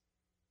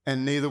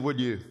 and neither would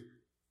you.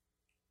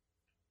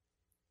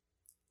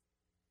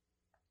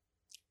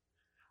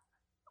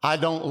 I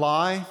don't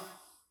lie,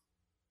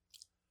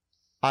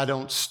 I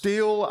don't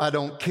steal, I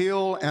don't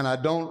kill, and I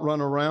don't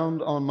run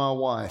around on my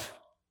wife.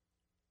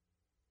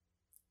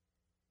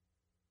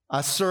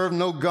 I serve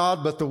no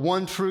God but the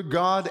one true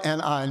God,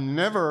 and I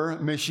never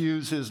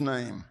misuse his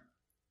name.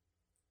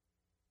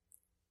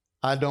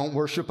 I don't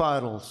worship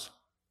idols.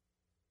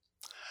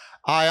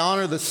 I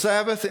honor the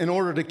Sabbath in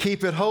order to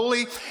keep it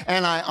holy,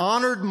 and I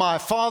honored my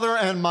father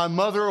and my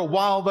mother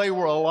while they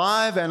were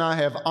alive, and I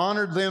have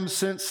honored them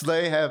since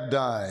they have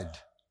died.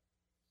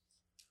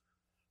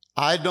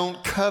 I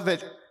don't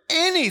covet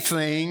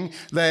anything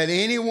that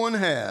anyone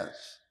has.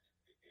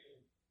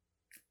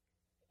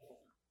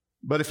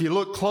 But if you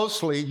look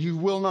closely, you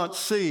will not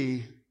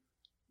see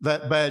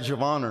that badge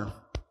of honor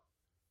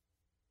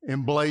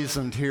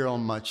emblazoned here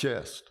on my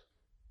chest.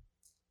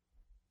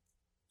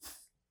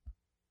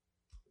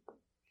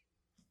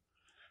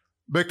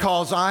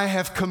 Because I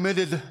have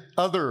committed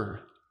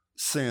other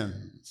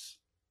sins.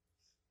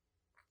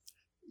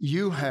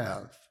 You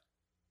have.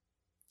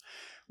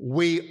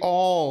 We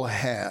all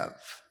have.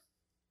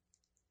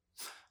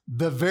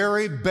 The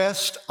very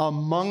best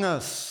among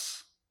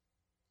us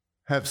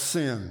have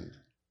sinned.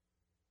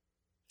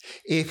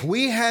 If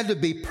we had to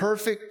be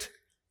perfect,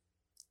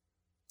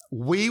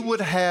 we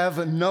would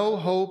have no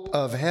hope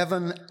of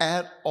heaven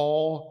at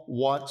all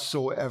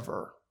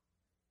whatsoever.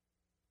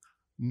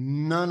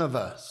 None of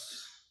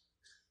us.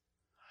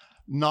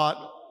 Not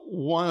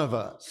one of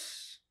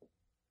us.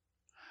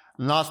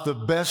 Not the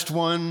best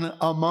one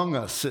among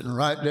us, sitting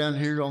right down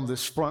here on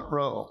this front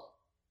row.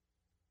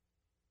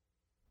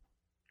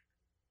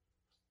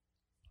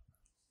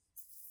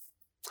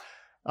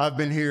 I've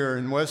been here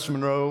in West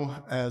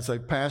Monroe as a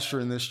pastor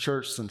in this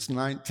church since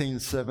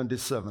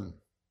 1977.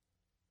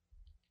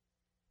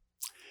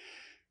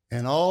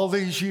 In all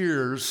these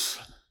years,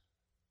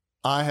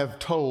 I have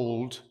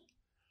told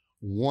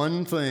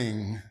one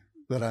thing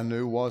that I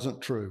knew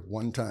wasn't true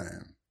one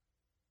time.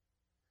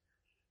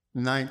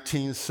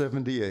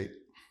 1978.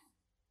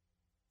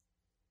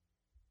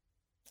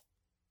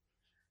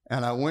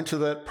 And I went to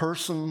that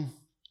person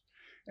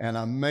and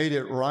I made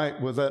it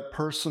right with that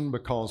person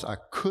because I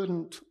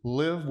couldn't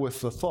live with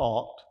the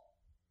thought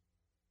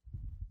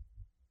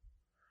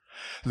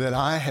that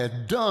I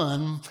had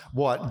done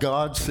what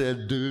God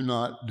said do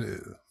not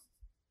do.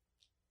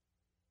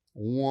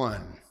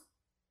 One.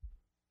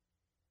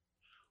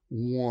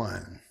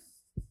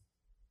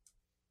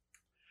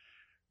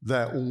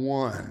 That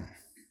one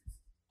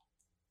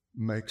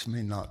makes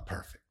me not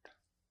perfect.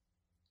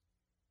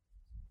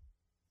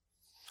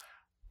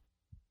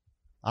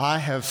 I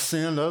have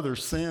sinned other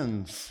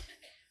sins.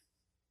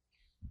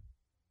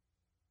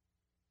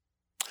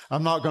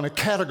 I'm not going to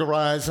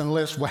categorize and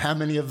list how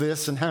many of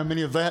this and how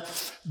many of that.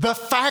 The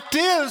fact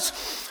is,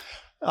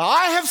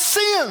 I have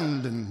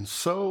sinned, and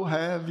so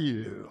have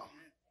you.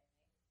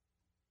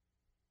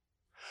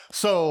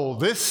 So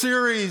this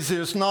series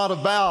is not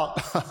about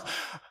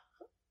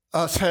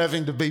us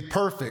having to be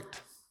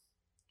perfect.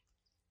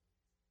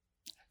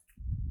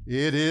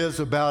 It is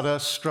about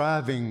us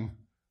striving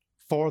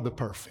for the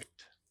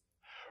perfect,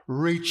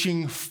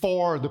 reaching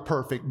for the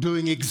perfect,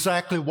 doing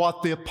exactly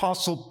what the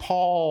Apostle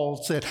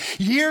Paul said.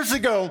 Years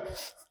ago,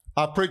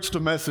 I preached a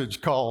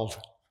message called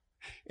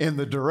In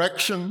the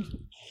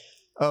Direction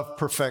of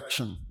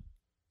Perfection.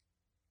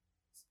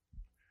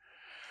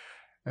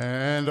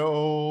 And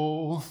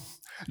oh,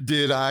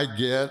 did I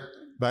get,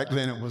 back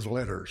then it was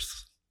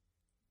letters.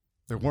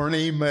 There weren't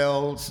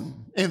emails.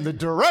 In the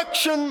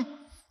direction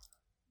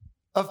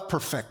of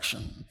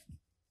perfection.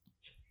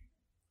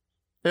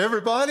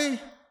 Everybody,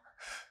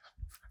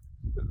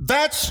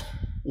 that's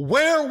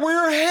where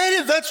we're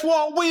headed. That's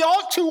what we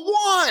ought to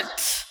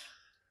want.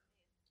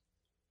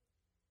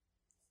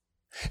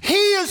 He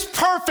is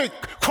perfect.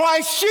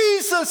 Christ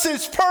Jesus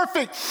is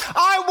perfect.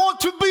 I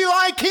want to be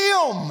like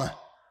him.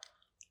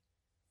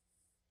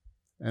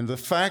 And the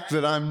fact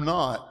that I'm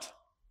not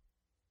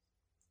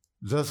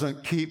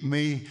doesn't keep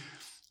me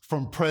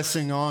from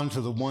pressing on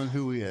to the one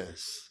who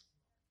is.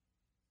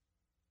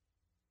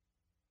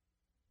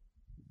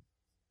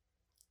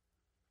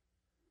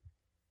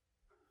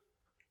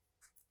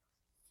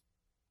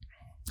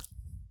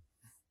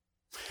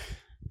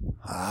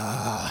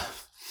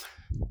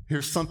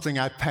 Here's something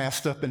I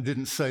passed up and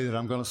didn't say that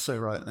I'm going to say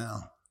right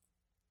now.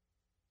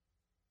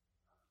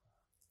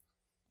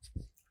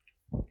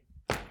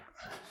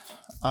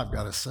 I've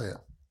got to say it.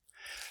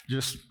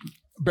 Just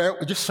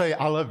say,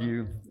 I love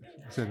you.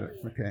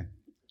 Okay.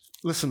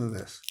 Listen to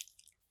this.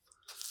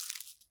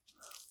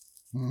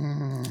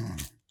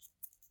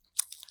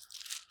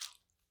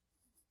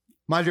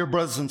 My dear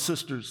brothers and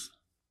sisters,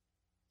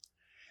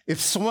 if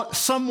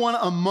someone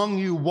among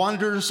you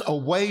wanders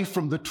away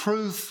from the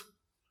truth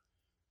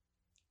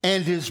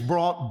and is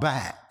brought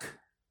back,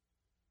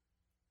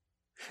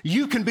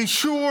 you can be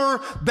sure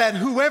that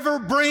whoever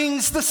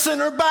brings the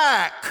sinner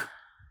back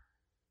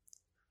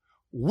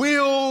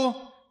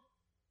will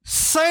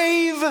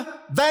save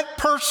that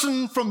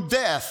person from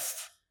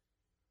death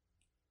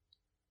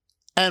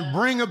and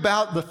bring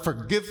about the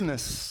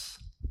forgiveness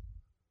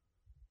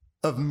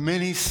of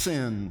many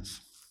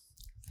sins.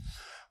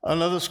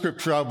 Another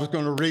scripture I was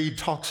going to read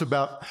talks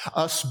about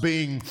us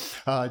being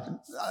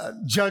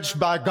judged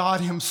by God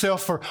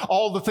himself for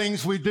all the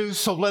things we do.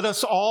 So let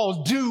us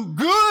all do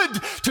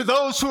good to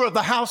those who are of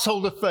the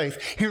household of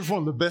faith. Here's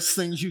one of the best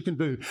things you can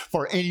do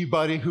for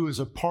anybody who is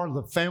a part of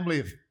the family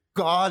of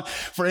God,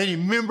 for any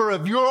member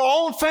of your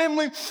own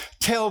family.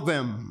 Tell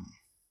them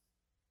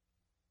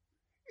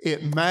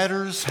it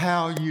matters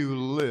how you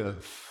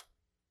live.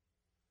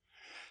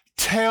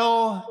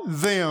 Tell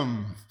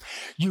them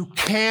you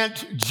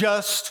can't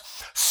just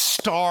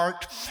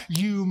start,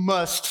 you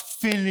must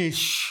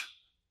finish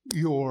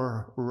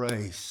your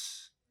race.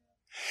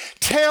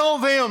 Tell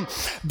them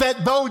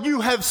that though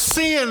you have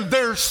sinned,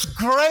 there's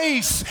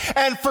grace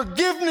and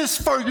forgiveness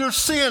for your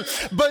sin,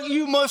 but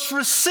you must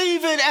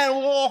receive it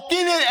and walk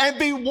in it and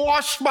be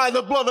washed by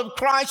the blood of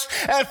Christ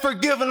and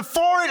forgiven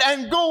for it,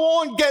 and go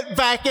on, get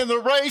back in the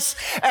race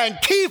and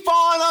keep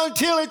on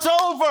until it's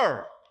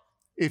over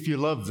if you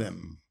love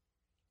them.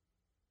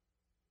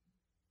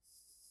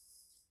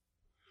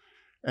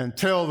 And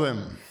tell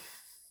them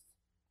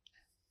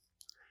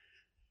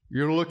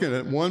you're looking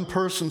at one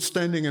person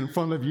standing in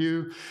front of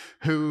you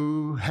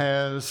who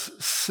has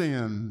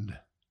sinned.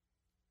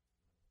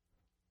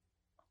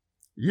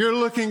 You're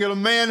looking at a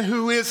man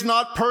who is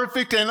not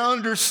perfect and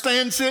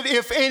understands it.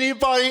 If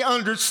anybody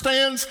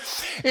understands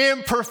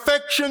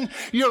imperfection,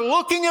 you're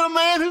looking at a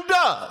man who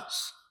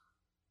does.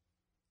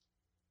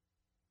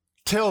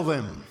 Tell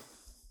them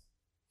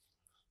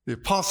the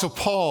Apostle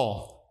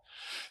Paul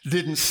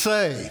didn't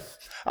say,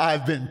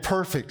 I've been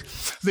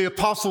perfect. The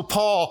Apostle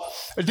Paul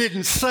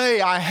didn't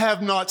say, I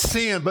have not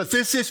sinned, but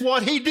this is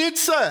what he did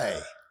say.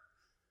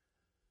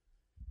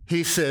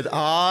 He said,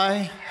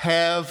 I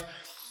have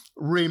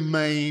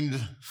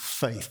remained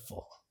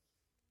faithful.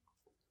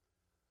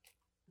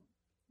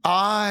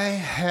 I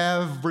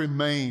have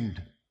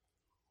remained.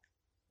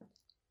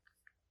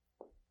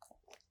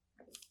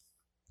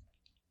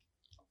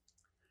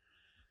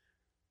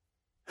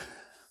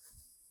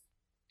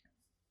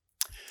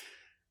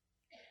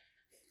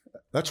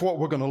 That's what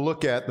we're going to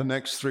look at the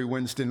next 3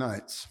 Wednesday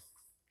nights.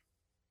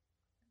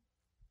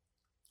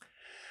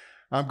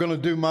 I'm going to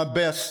do my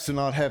best to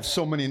not have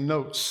so many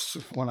notes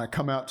when I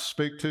come out to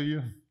speak to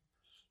you,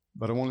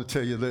 but I want to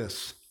tell you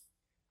this.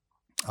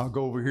 I'll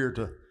go over here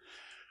to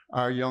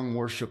our young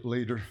worship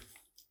leader,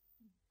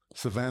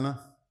 Savannah.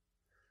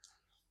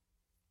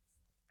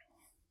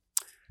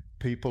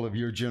 People of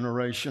your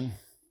generation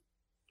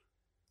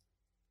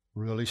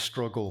really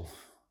struggle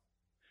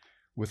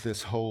with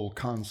this whole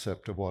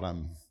concept of what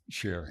I'm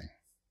sharing.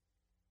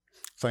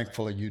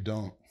 Thankfully, you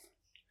don't.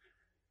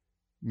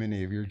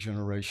 Many of your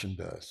generation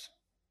does.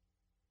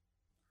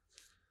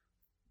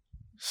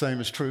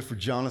 Same is true for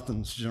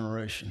Jonathan's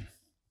generation.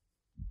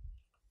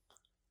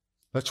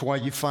 That's why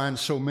you find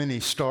so many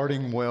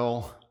starting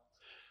well,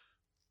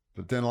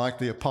 but then like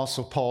the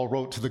Apostle Paul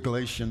wrote to the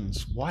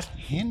Galatians, what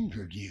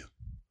hindered you?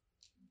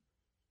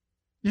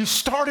 You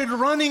started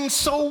running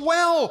so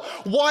well.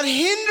 What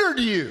hindered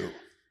you?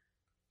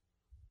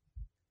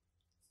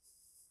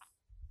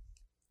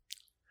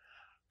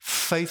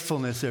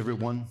 Faithfulness,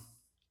 everyone.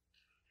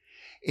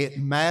 It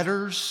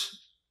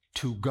matters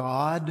to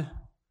God,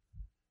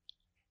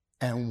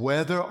 and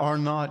whether or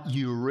not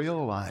you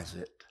realize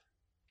it,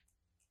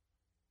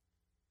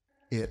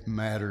 it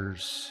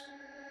matters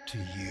to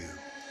you.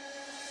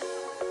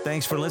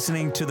 Thanks for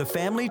listening to the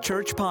Family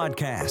Church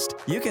Podcast.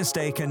 You can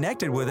stay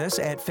connected with us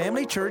at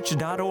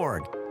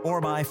familychurch.org or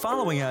by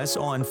following us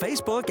on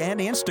Facebook and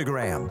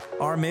Instagram.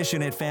 Our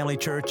mission at Family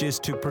Church is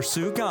to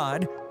pursue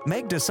God,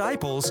 make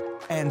disciples,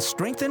 and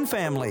strengthen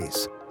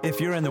families.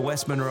 If you're in the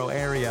West Monroe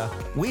area,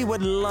 we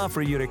would love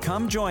for you to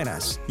come join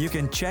us. You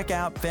can check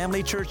out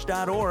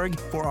familychurch.org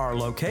for our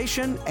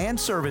location and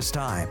service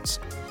times.